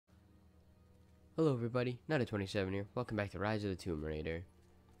Hello everybody, Nada27 here. Welcome back to Rise of the Tomb Raider.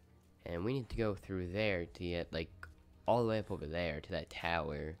 And we need to go through there to get, like, all the way up over there to that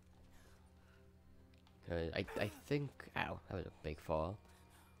tower. Cause I think... Ow, that was a big fall.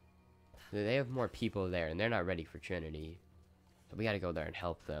 They have more people there, and they're not ready for Trinity. So we gotta go there and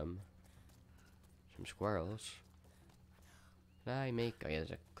help them. Some squirrels. Can I make... Oh yeah,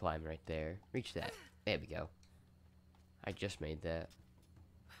 there's a climb right there. Reach that. There we go. I just made that.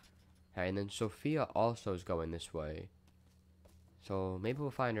 Alright, and then Sofia also is going this way. So maybe we'll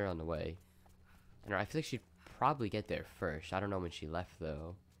find her on the way. And I feel like she'd probably get there first. I don't know when she left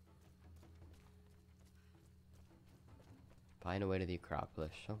though. Find a way to the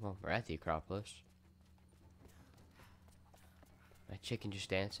Acropolis. Oh well, we're at the Acropolis. That chicken just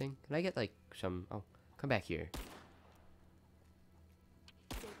dancing? Can I get like some... Oh, come back here.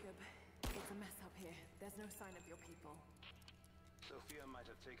 Jacob, it's a mess up here. There's no sign of your people. Sofia might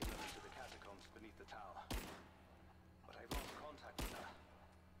have taken them to the catacombs beneath the tower, but I've lost contact with her.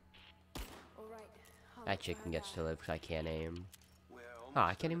 All right. That chicken gets to live because I can't aim. We're Oh, I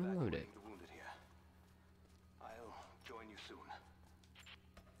almost can't done even load it. evacuating the wounded here. I'll join you soon.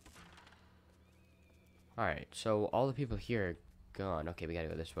 Alright, so all the people here are gone. Okay, we gotta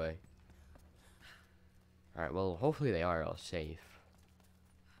go this way. Alright, well, hopefully they are all safe.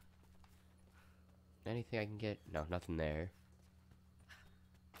 Anything I can get? No, nothing there.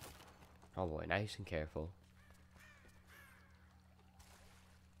 Oh boy, nice and careful.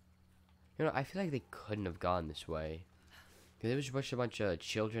 You know, I feel like they couldn't have gone this way. There was just a bunch of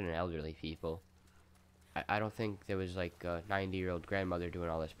children and elderly people. I don't think there was like a 90-year-old grandmother doing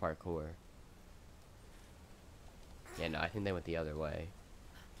all this parkour. Yeah, no, I think they went the other way.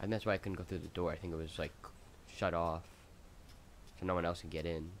 And that's why I couldn't go through the door. I think it was like shut off. So no one else could get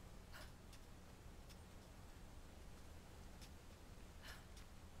in.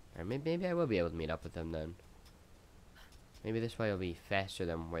 Or maybe I will be able to meet up with them then. Maybe this way will be faster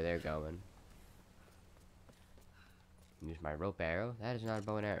than where they're going. Use my rope arrow. That is not a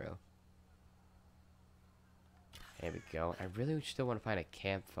bow and arrow. There we go. I really still want to find a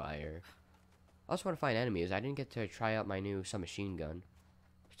campfire. I also want to find enemies. I didn't get to try out my new submachine gun.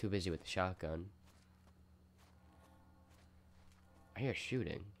 I was too busy with the shotgun. I hear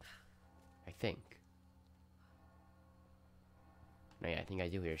shooting. I think. No, yeah, I think I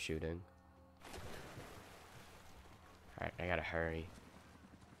do hear shooting. Alright, I gotta hurry.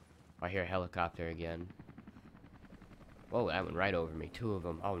 Oh, I hear a helicopter again. Whoa, that went right over me. Two of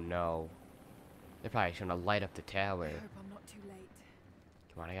them. Oh no. They're probably gonna light up the tower. I hope I'm not too late.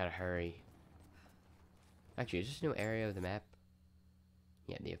 Come on, I gotta hurry. Actually, is this a new area of the map?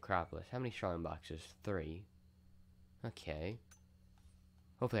 Yeah, the Acropolis. How many shrine boxes? 3. Okay.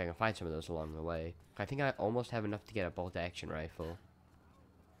 Hopefully I can find some of those along the way. I think I almost have enough to get a bolt-action rifle.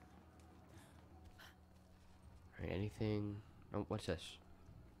 Alright, anything... Oh, what's this?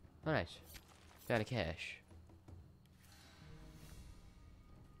 Oh, nice. Got a cache.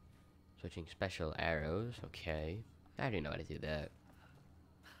 Switching special arrows. Okay. I already know how to do that.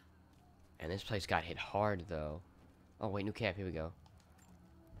 And this place got hit hard, though. Oh, wait, new camp. Here we go.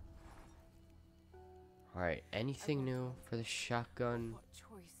 Alright, anything new for the shotgun? What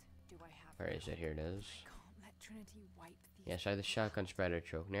choice do I have? Where is it? Here it is. I can't let Trinity wipe these. Yes, I have the shotgun spreader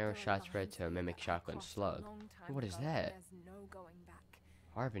choke. Narrow shot spread to mimic shotgun slug. What is that? There's no going back.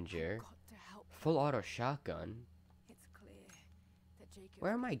 Harbinger. Got to help. Full auto shotgun. It's clear that Jacob.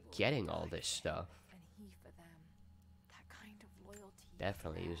 Where am I getting all this stuff? And he for them. That kind of loyalty. is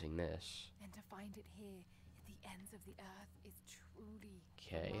Definitely rare. using this. And to find it here at the ends of the earth is truly.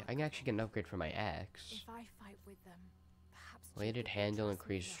 Okay, I can actually get an upgrade for my axe. If I fight with them, perhaps Weighted Jacob will handle trust me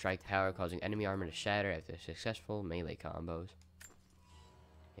increased enough strike to power, help. causing enemy armor to shatter after successful melee combos.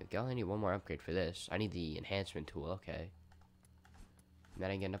 There we go. I need one more upgrade for this. I need the enhancement tool. Okay. And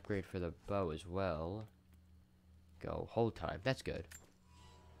then I get an upgrade for the bow as well. Go hold time. That's good.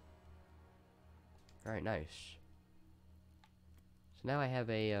 All right, nice. So now I have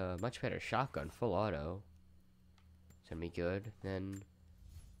a much better shotgun, full auto. It's gonna be good. Then,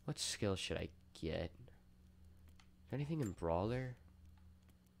 what skills should I get? Is there anything in Brawler?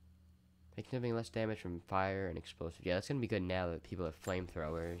 Taking less damage from fire and explosive. Yeah, that's gonna be good now that people have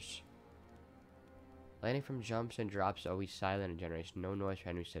flamethrowers. Landing from jumps and drops always silent and generates no noise for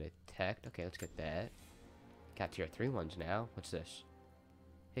enemies to detect. Okay, let's get that. Got tier 3 ones now. What's this?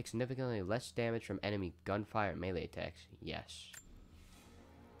 Take significantly less damage from enemy gunfire and melee attacks. Yes.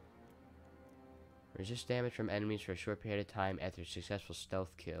 Resist damage from enemies for a short period of time after a successful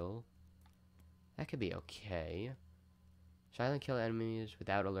stealth kill. That could be okay. Silent kill enemies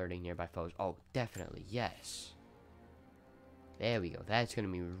without alerting nearby foes. Oh, definitely, yes. There we go. That's going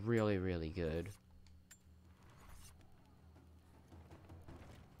to be really, really good.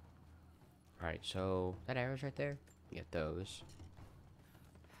 Alright, so that arrow's right there. Get those.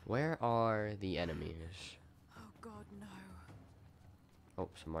 Where are the enemies? Oh God, no. Oh,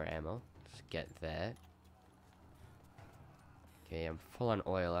 some more ammo. Let's get that. Okay, I'm full on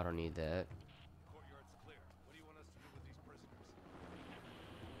oil. I don't need that. Courtyard's clear. What do you want us to do with these prisoners?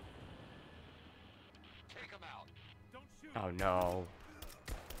 Take them out. Don't shoot. Oh no.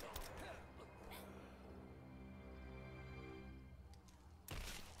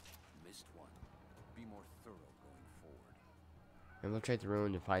 Missed one. Be more thorough going forward. Infiltrate the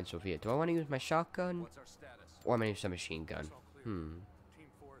ruins and find Sofia. Do I want to use my shotgun? What's our status? Or am I going to use submachine gun? Team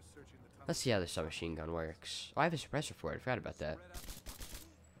 4 is searching the tunnel. Let's see how the submachine gun works. Oh, I have a suppressor for it. I forgot about that.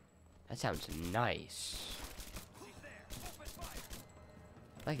 That sounds nice.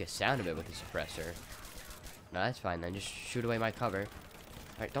 I like the sound of it with the suppressor. No, that's fine then. Just shoot away my cover.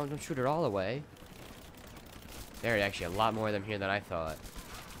 Alright, don't shoot it all away. There are actually a lot more of them here than I thought.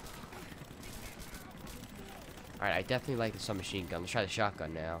 Alright, I definitely like the submachine gun. Let's try the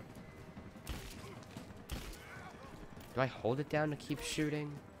shotgun now. Do I hold it down to keep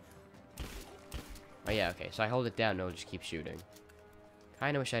shooting? Oh yeah, okay. So I hold it down and it'll just keep shooting.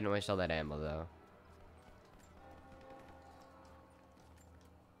 Kinda wish I didn't waste all that ammo though.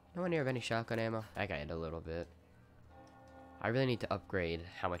 No one here have any shotgun ammo? I got it a little bit. I really need to upgrade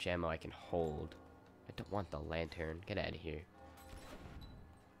how much ammo I can hold. I don't want the lantern. Get out of here.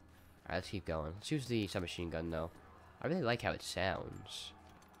 Alright, let's keep going. Let's use the submachine gun though. I really like how it sounds.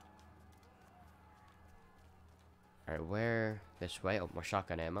 Alright, where? This way. Oh, more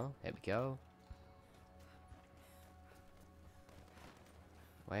shotgun ammo. There we go.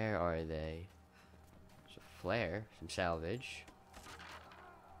 Where are they? There's a flare. Some salvage.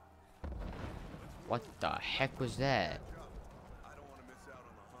 What the heck was that? I don't want to miss out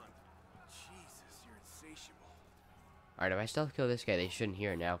on the hunt. Jesus, you're insatiable. Alright, if I still kill this guy, they shouldn't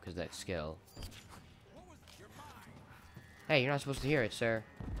hear it now because of that skill. What was your mind? Hey, you're not supposed to hear it, sir.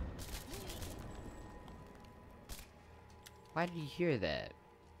 Why did he hear that?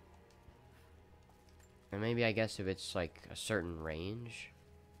 And maybe I guess if it's like a certain range.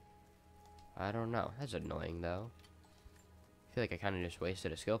 I don't know. That's annoying though. I feel like I kind of just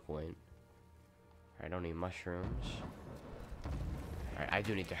wasted a skill point. I don't need mushrooms. Alright, I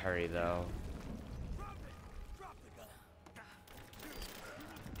do need to hurry though.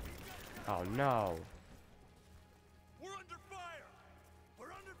 Oh no. We're under fire. We're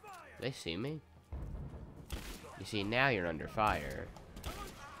under fire. They see me? You see, now you're under fire.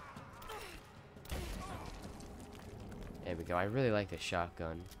 There we go. I really like the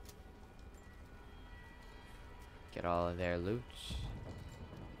shotgun. Get all of their loot.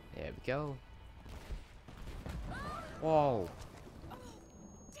 There we go. Whoa.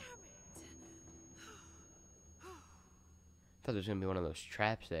 Thought there was gonna be one of those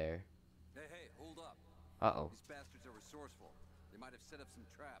traps there. Hey, hold up. Uh-oh. These bastards are resourceful. They might have set up some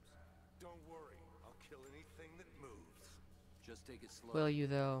traps. Don't worry. I'll kill anything that moves. Just take it slow. Will you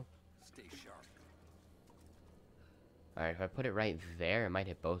though? Stay sharp. Alright, if I put it right there, it might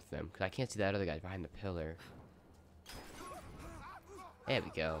hit both of them. Because I can't see that other guy behind the pillar. There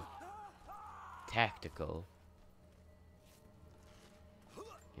we go. Tactical.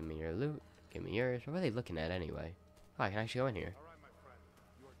 Give me your loot. Give me yours. What are they looking at anyway? Oh, I can actually go in here. All right, my friend.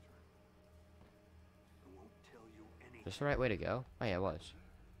 Your turn. I won't tell you anything. Is this the right way to go? Oh yeah, it was.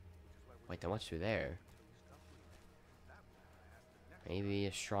 Wait, then what's through there? Maybe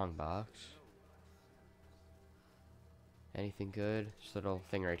a strong box. Anything good? This little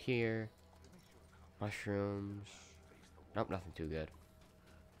thing right here. Mushrooms. Nope, nothing too good.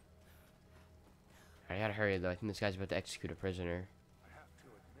 I gotta hurry though. I think this guy's about to execute a prisoner. I have to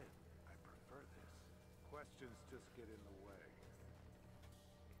admit, I prefer this. Questions just get in the way.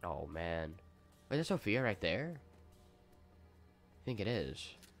 Oh man. Wait, is that Sofia right there? I think it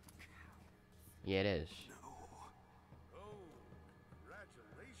is. Yeah, it is. Oh,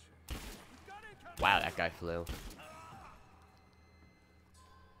 congratulations. Wow, that guy flew.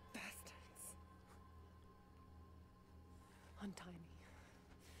 Bastards. Untie me.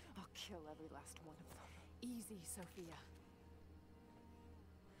 I'll kill every last one of them. Easy, Sophia.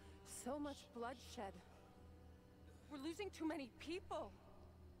 So much bloodshed. We're losing too many people.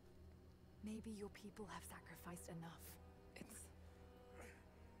 Maybe your people have sacrificed enough. It's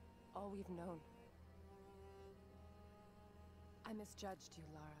all we've known. I misjudged you,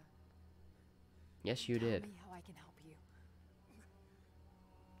 Lara. Yes, you did. Tell me how I can help you.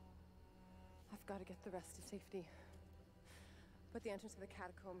 I've got to get the rest to safety. But the entrance to the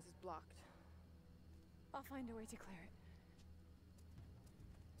catacombs is blocked. I'll find a way to clear it.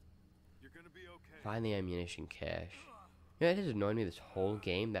 You're gonna be okay. Find the ammunition cache. You know, it has annoyed me this whole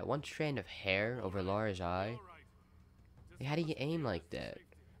game. That one strand of hair over Laura's eye. Like, how do you aim like that?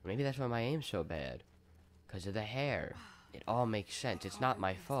 Maybe that's why my aim's so bad. Because of the hair. It all makes sense. It's not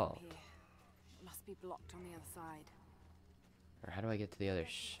my fault. It must be blocked on the other side. Or how do I get to the other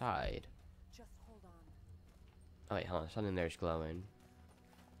side? Just hold on. Oh wait, hold on. Something there's glowing.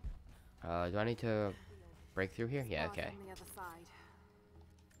 Do I need to break through here? Yeah, okay. On the other side.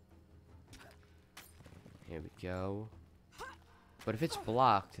 Here we go. But if it's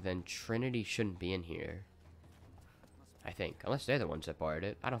blocked, then Trinity shouldn't be in here. I think. Unless they're the ones that barred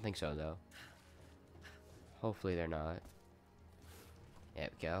it. I don't think so, though. Hopefully they're not. There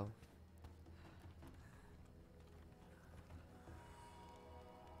we go.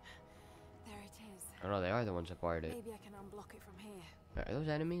 There it is. Oh no, they are the ones that barred it. Maybe I can unblock it from here. Are those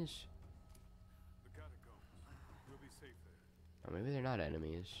enemies? The catacombs. We'll be safe there. Or maybe they're not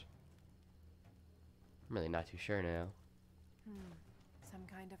enemies. I'm really not too sure now. Some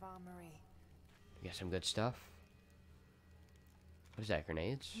kind of armory. We got some good stuff. What is that,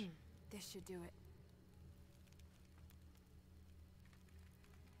 grenades? This should do it.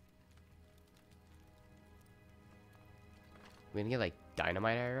 We gonna get like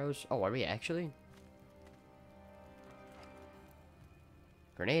dynamite arrows? Oh, are we actually?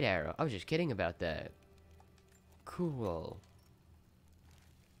 Grenade arrow. I was just kidding about that. Cool.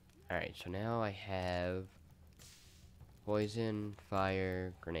 Alright, so now I have poison,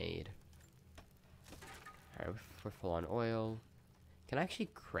 fire, grenade. Alright, we're full on oil. Can I actually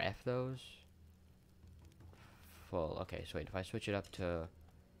craft those? Full. Okay, so wait, if I switch it up to...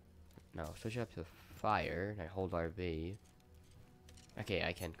 No, switch it up to fire, and I hold RB. Okay,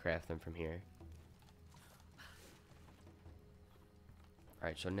 I can craft them from here.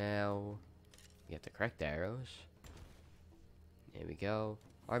 Alright, so now we get the correct arrows. There we go.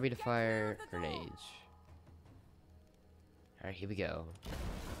 RB to fire, grenades. Alright, here we go.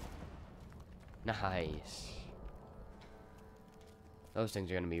 Nice. Those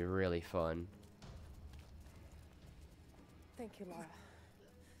things are gonna be really fun. Thank you, Laura.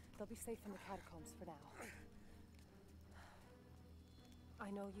 They'll be safe in the catacombs for now. I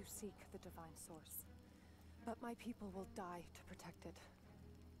know you seek the divine source, but my people will die to protect it.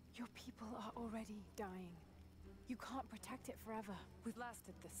 Your people are already dying. You can't protect it forever. We've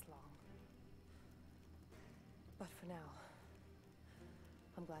lasted this long. But for now,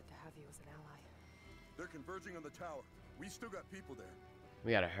 I'm glad to have you as an ally. They're converging on the tower. We still got people there.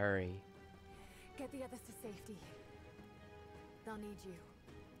 We gotta hurry. Get the others to safety. They'll need you.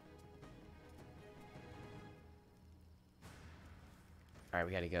 Alright,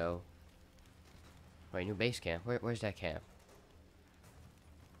 we gotta go. Wait, new base camp. Where's that camp?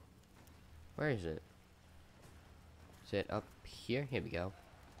 Where is it? Is it up here? Here we go.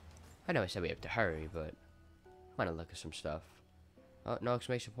 I know I said we have to hurry, but I wanna look at some stuff. Oh, no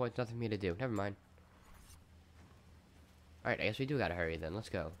exclamation points, nothing for me to do. Never mind. Alright, I guess we do gotta hurry then. Let's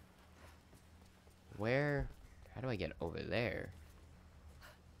go. Where? How do I get over there?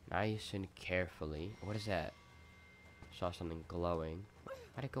 Nice and carefully. What is that? Saw something glowing.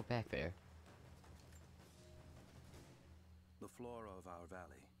 Why'd it go back there? The flora of our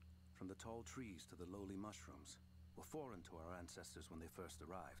valley, from the tall trees to the lowly mushrooms, were foreign to our ancestors when they first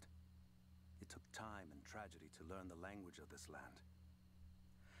arrived. It took time and tragedy to learn the language of this land.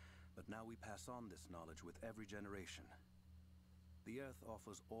 But now we pass on this knowledge with every generation. The earth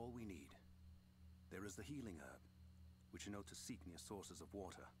offers all we need. There is the healing herb, which you know to seek near sources of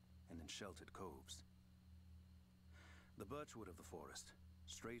water and in sheltered coves. The birchwood of the forest,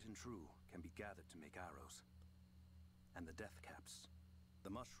 straight and true, can be gathered to make arrows. And the death caps, the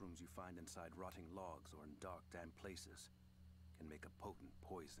mushrooms you find inside rotting logs or in dark, damp places, can make a potent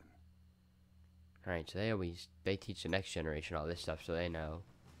poison. Alright, so they teach the next generation all this stuff so they know.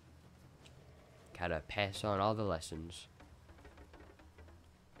 Gotta pass on all the lessons.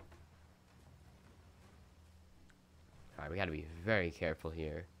 Alright, we gotta be very careful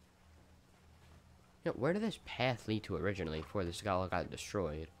here. You know, where did this path lead to originally before this all got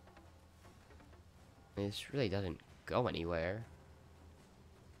destroyed? I mean, this really doesn't go anywhere.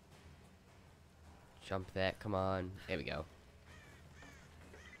 Jump that, come on. There we go.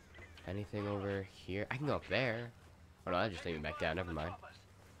 Anything over here? I can go up there. Oh no, I just leave me back down, never mind.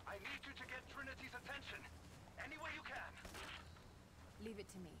 I need you to get Trinity's attention. Any way you can. Leave it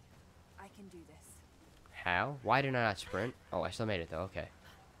to me. I can do this. How? Why did I not sprint? Oh, I still made it though, okay.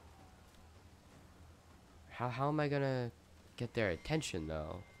 How am I gonna get their attention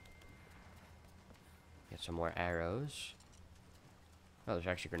though? Get some more arrows. Oh, there's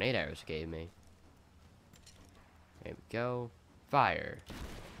actually grenade arrows it gave me. There we go. Fire.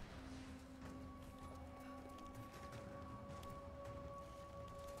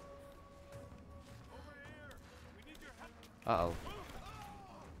 Uh-oh.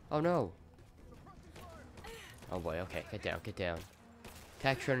 Oh, no. Oh, boy. Okay, get down, get down.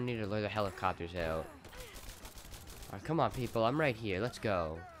 Attack Trinity to lure the helicopters out. Alright, come on, people. I'm right here. Let's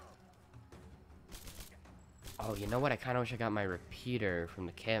go. Oh, you know what? I kind of wish I got my repeater from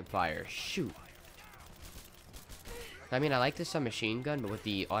the campfire. Shoot. I mean, I like this submachine gun, but with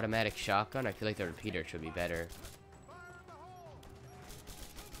the automatic shotgun, I feel like the repeater should be better.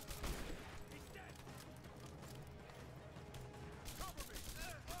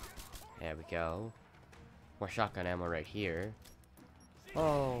 There we go. More shotgun ammo right here.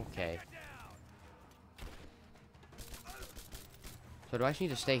 Oh, okay. So do I just need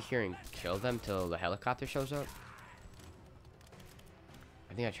to stay here and kill them till the helicopter shows up?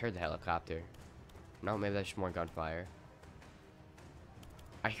 I think I just heard the helicopter. No, maybe that's just more gunfire.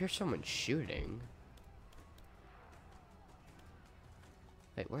 I hear someone shooting.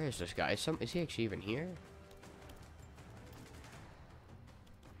 Wait, where is this guy? Is he actually even here?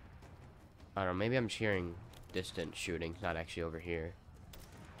 I don't know, maybe I'm just hearing distant shooting, not actually over here.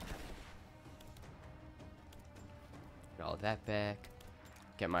 Get all of that back.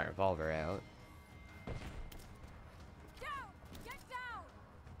 Get my revolver out. Down! Get down!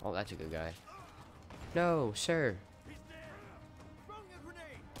 Oh, that's a good guy. No, sir. Is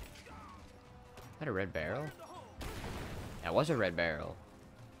that a red barrel? That was a red barrel.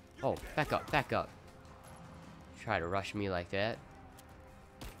 Oh, back up, back up. Try to rush me like that.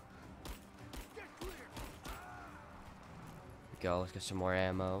 Go, let's get some more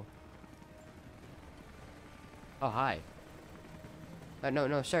ammo. Oh, hi. No,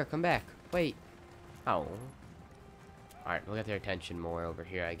 no, sir, come back. Wait. Oh. Alright, we'll get their attention more over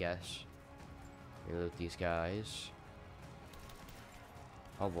here, I guess. Let me loot these guys.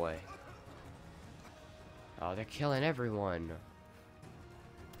 Oh, boy. Oh, they're killing everyone.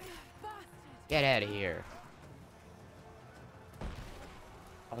 Get out of here.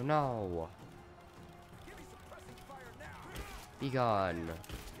 Oh, no. Be gone.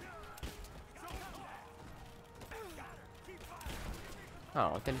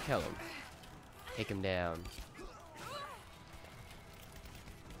 Oh, it didn't kill him. Take him down.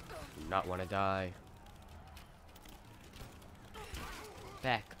 Do not want to die.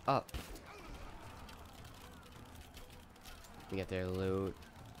 Back up. We get their loot.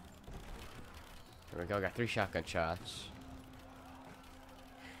 There we go. Got 3 shotgun shots.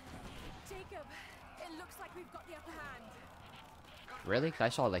 Jacob, it looks like we've got the upper hand. Really? 'Cause I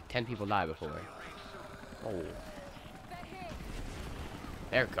saw like 10 people die before. Oh. They're here.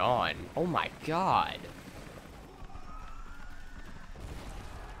 They're gone. Oh my god.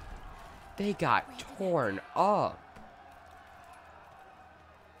 They got torn up.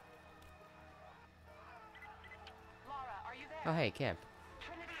 Laura, are you there? Oh, hey, camp.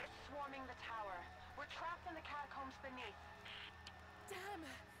 Trinity is swarming the tower. We're trapped in the catacombs beneath. Damn!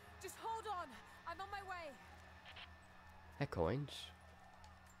 Just hold on. I'm on my way. That coins.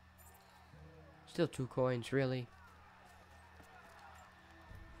 Still 2 coins, really?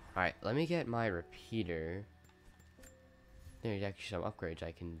 Alright, let me get my repeater. There's actually some upgrades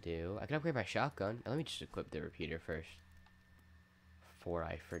I can do. I can upgrade my shotgun. Let me just equip the repeater first. Before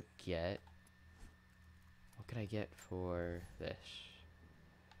I forget. What could I get for this?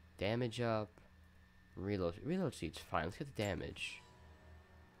 Damage up. Reload. Reload speed's fine. Let's get the damage.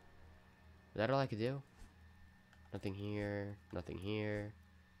 Is that all I could do? Nothing here. Nothing here.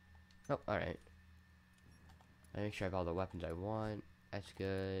 Oh, alright. I make sure I have all the weapons I want. That's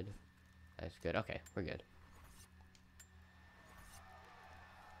good. That's good. Okay, we're good.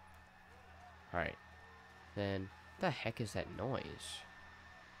 Alright. Then, what the heck is that noise?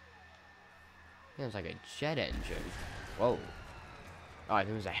 Sounds like a jet engine. Whoa. Oh, I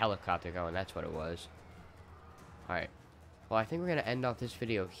think it was a helicopter going. That's what it was. Alright. Well, I think we're going to end off this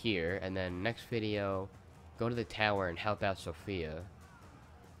video here. And then next video, go to the tower and help out Sofia.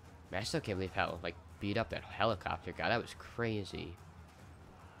 Man, I still can't believe how, like, beat up that helicopter guy. That was crazy.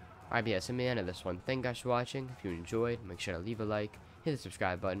 Alright, but yeah, that's the end of this one. Thank you guys for watching. If you enjoyed, make sure to leave a like, hit the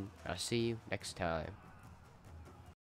subscribe button. I'll see you next time.